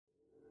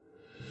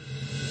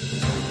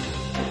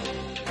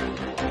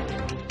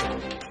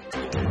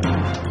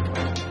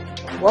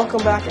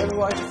Welcome back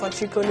everyone to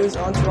Flancheeko News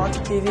on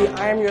Toronto TV.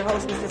 I am your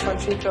host, Mr.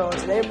 Flancheeko,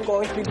 and today we're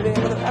going to be doing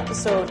another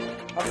episode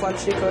of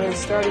Flancheeko News,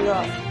 starting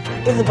off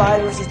with the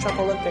Biden versus Trump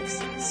Olympics.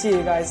 See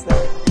you guys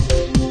there.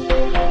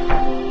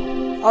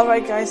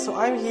 Alright guys, so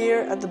I'm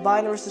here at the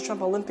Biden versus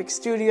Trump Olympics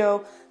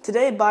studio.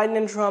 Today Biden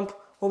and Trump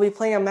will be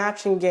playing a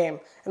matching game,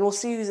 and we'll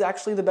see who's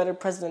actually the better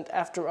president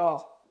after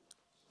all.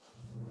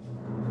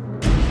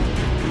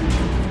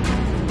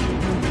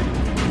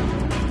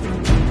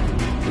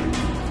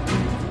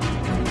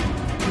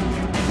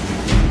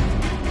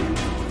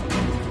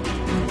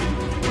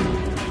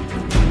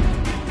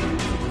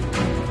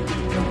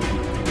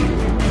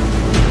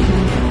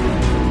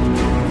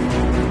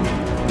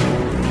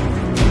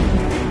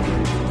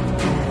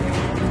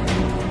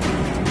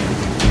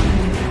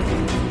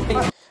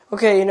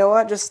 Okay, you know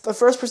what? Just the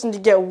first person to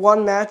get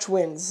one match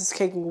wins. This is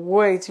taking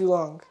way too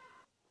long.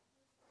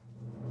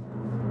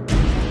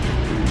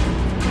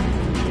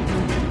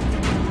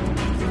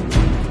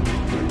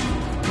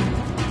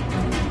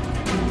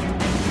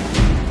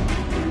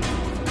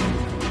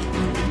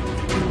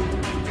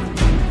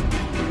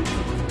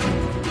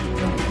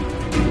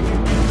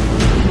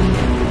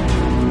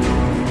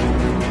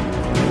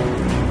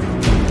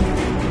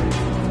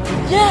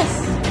 Yes!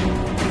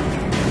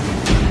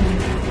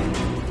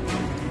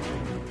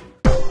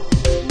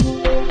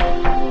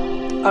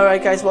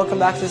 Alright guys, welcome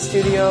back to the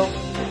studio.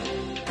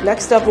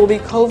 Next up will be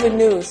COVID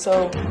news.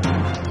 So,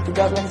 the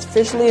government has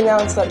officially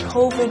announced that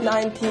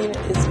COVID-19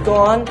 is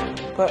gone,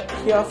 but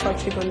here on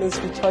Flancheeko News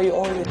we tell you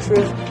only the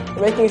truth.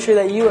 We're making sure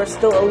that you are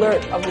still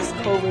alert of this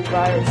COVID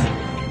virus,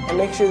 and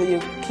make sure that you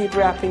keep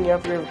wrapping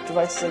up your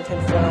devices in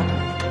tinfoil.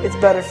 It's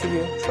better for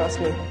you, trust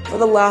me. For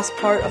the last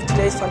part of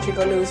today's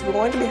Flancheeko News, we're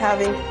going to be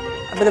having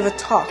a bit of a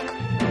talk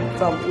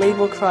from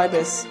Label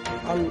Kribis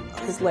on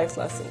his life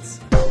lessons.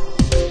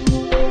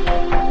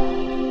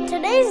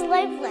 Today's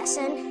life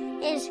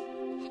lesson is,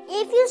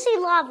 if you see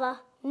lava,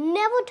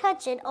 never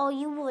touch it or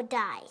you will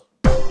die.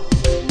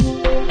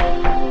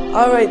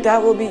 Alright,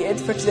 that will be it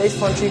for today's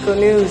Flancheeko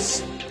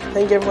News.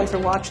 Thank you everyone for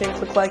watching.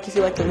 Click like if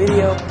you liked the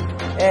video,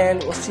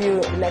 and we'll see you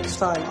next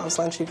time on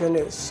Flancheeko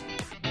News.